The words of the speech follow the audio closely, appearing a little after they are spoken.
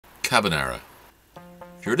Carbonara.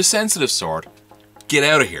 If you're the sensitive sort, get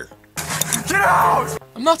out of here. Get out!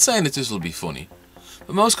 I'm not saying that this will be funny,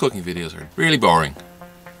 but most cooking videos are really boring.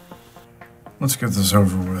 Let's get this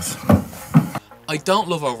over with. I don't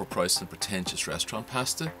love overpriced and pretentious restaurant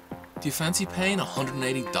pasta. Do you fancy paying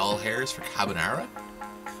 180 doll hairs for carbonara?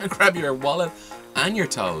 And grab your wallet and your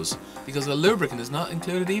toes, because the lubricant is not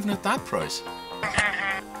included even at that price.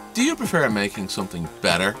 Do you prefer making something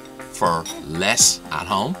better for less at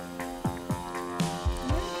home?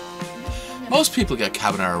 Most people get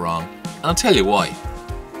carbonara wrong, and I'll tell you why.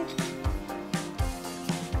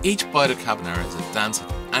 Each bite of carbonara is a dance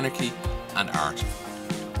of anarchy and art.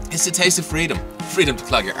 It's the taste of freedom. Freedom to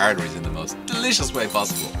clog your arteries in the most delicious way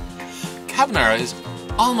possible. Carbonara is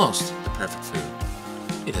almost the perfect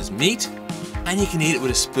food. It has meat, and you can eat it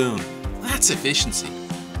with a spoon. That's efficiency.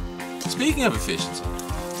 Speaking of efficiency,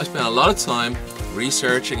 I spent a lot of time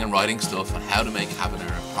researching and writing stuff on how to make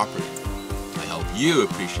carbonara properly. I hope you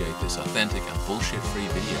appreciate this authentic and bullshit-free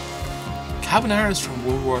video. Carbonara is from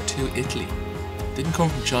World War II Italy. Didn't come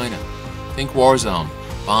from China. Think war zone,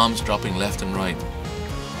 bombs dropping left and right.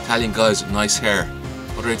 Italian guys with nice hair.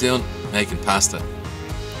 What are they doing? Making pasta.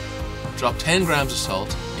 Drop 10 grams of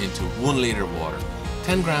salt into 1 litre of water.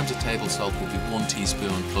 10 grams of table salt will be 1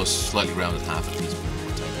 teaspoon plus slightly rounded half a teaspoon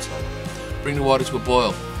of table salt. Bring the water to a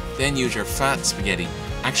boil. Then use your fat spaghetti,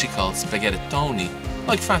 actually called spaghettoni,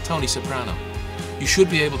 like Fat Tony Soprano. You should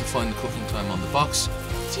be able to find the cooking time on the box.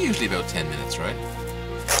 It's usually about 10 minutes, right?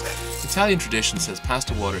 Italian tradition says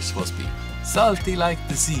pasta water is supposed to be salty like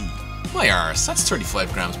the sea. My arse, that's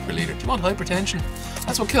 35 grams per litre. Do you want hypertension?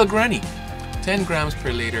 That's what killed Granny. 10 grams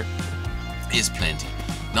per litre is plenty.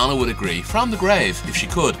 Nonna would agree, from the grave, if she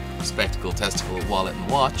could. Spectacle, testicle, wallet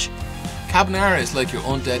and watch. Carbonara is like your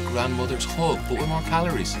undead grandmother's hug, but with more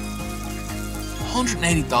calories.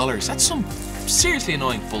 $180, that's some seriously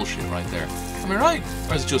annoying bullshit right there. Am I right?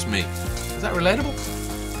 Or is it just me? Is that relatable?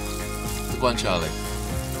 The guanciale.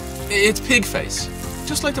 It's pig face,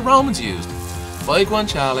 just like the Romans used. Buy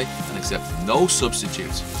guanciale and accept no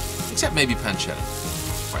substitutes, except maybe pancetta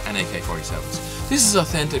or AK-47s. This is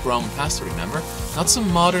authentic Roman pasta, remember? Not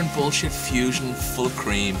some modern bullshit fusion full of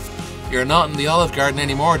cream. You're not in the Olive Garden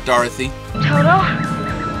anymore, Dorothy. Toto,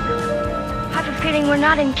 I have a feeling we're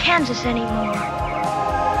not in Kansas anymore.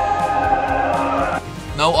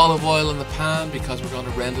 No olive oil in the pan because we're going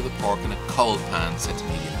to render the pork in a cold pan set to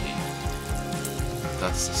medium heat.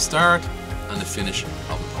 That's the start and the finish of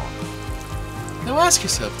the pork. Now ask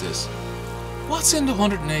yourself this. What's in the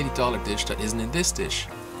 $180 dish that isn't in this dish?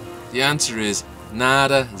 The answer is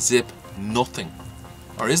nada, zip, nothing.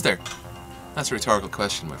 Or is there? That's a rhetorical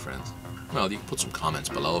question, my friends. Well, you can put some comments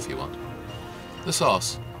below if you want. The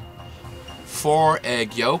sauce. 4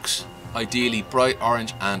 egg yolks, ideally bright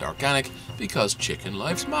orange and organic, because chicken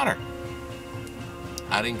lives matter.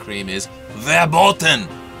 Adding cream is verboten.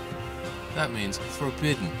 That means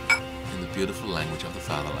forbidden in the beautiful language of the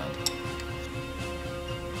fatherland.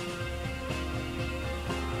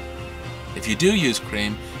 If you do use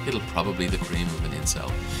cream, it'll probably be the cream of an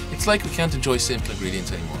incel. It's like we can't enjoy simple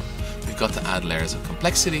ingredients anymore. We've got to add layers of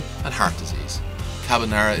complexity and heart disease.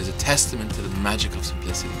 Carbonara is a testament to the magic of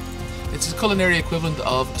simplicity. It's the culinary equivalent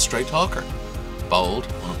of a straight talker. Bold,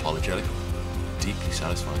 unapologetic, deeply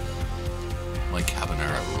satisfying. My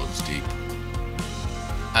carbonara runs deep.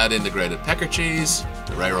 Add in the grated pecker cheese,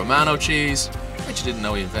 the Ray Romano cheese, I bet you didn't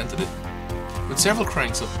know he invented it, with several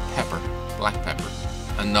cranks of pepper, black pepper,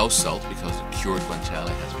 and no salt because the cured guanciale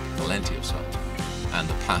has plenty of salt, and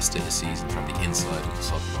the pasta is seasoned from the inside with the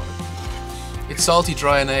salty water. It's salty,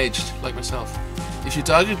 dry and aged, like myself. If you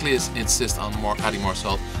doggedly insist on adding more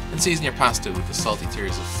salt, then season your pasta with the salty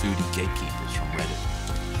tears of foodie gatekeepers from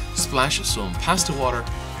Reddit. Splash some pasta water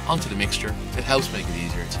onto the mixture. It helps make it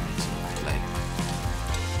easier to mix it later.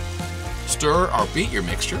 Stir or beat your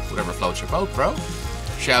mixture, whatever floats your boat, bro.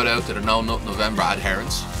 Shout out to the No Nut November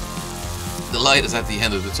adherents. The light is at the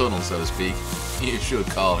end of the tunnel, so to speak. You should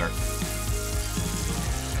call her.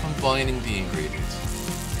 Combining the ingredients.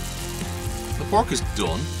 The pork is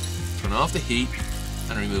done. Turn off the heat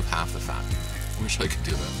and remove half the fat. I wish I could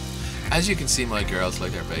do that. As you can see, my girls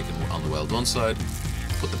like their bacon on the well done side.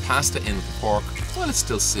 Put the pasta in with the pork while it's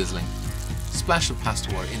still sizzling. Splash some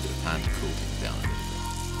pasta water into the pan to cool things down a little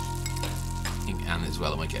bit. And as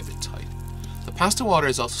well, it might get a bit tight. The pasta water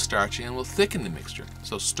is also starchy and will thicken the mixture,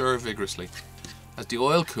 so stir vigorously. As the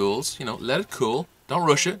oil cools, let it cool. Don't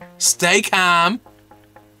rush it. Stay calm.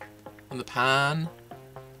 When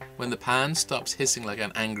the pan stops hissing like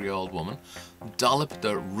an angry old woman, dollop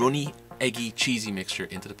the runny, eggy, cheesy mixture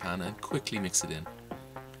into the pan and quickly mix it in.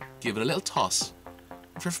 Give it a little toss.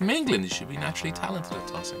 If you're from England, you should be naturally talented at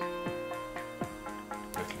tossing.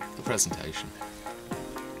 The presentation.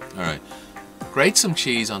 Alright, grate some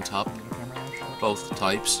cheese on top, both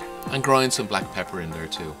types, and grind some black pepper in there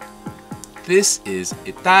too. This is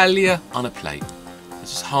Italia on a plate.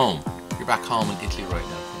 This is home. You're back home in Italy right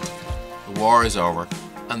now. The war is over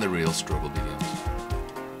and the real struggle begins.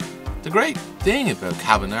 The great thing about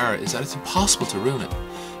carbonara is that it's impossible to ruin it.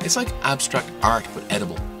 It's like abstract art but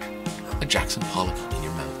edible. A Jackson Pollock in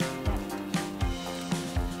your mouth.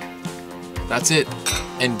 That's it.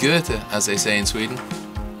 En Goethe, as they say in Sweden.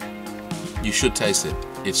 You should taste it.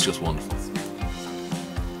 It's just wonderful.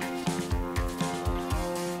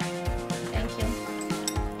 Thank you.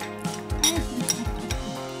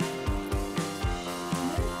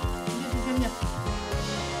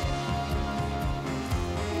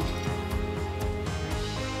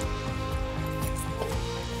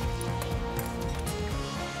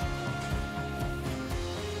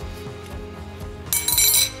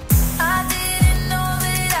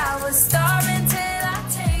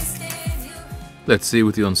 Let's see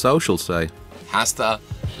what the unsocials say. Hasta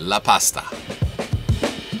la pasta.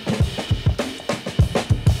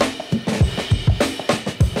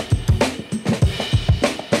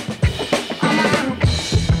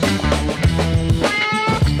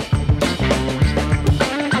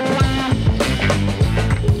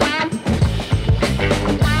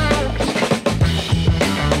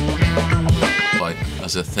 Quite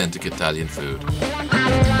as authentic Italian food.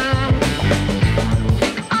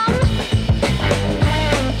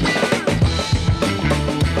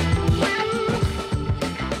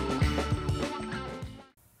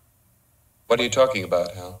 What are you talking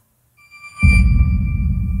about, Hal?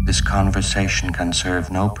 This conversation can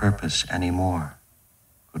serve no purpose anymore.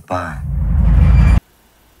 Goodbye.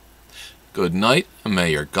 Good night, and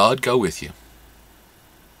may your God go with you.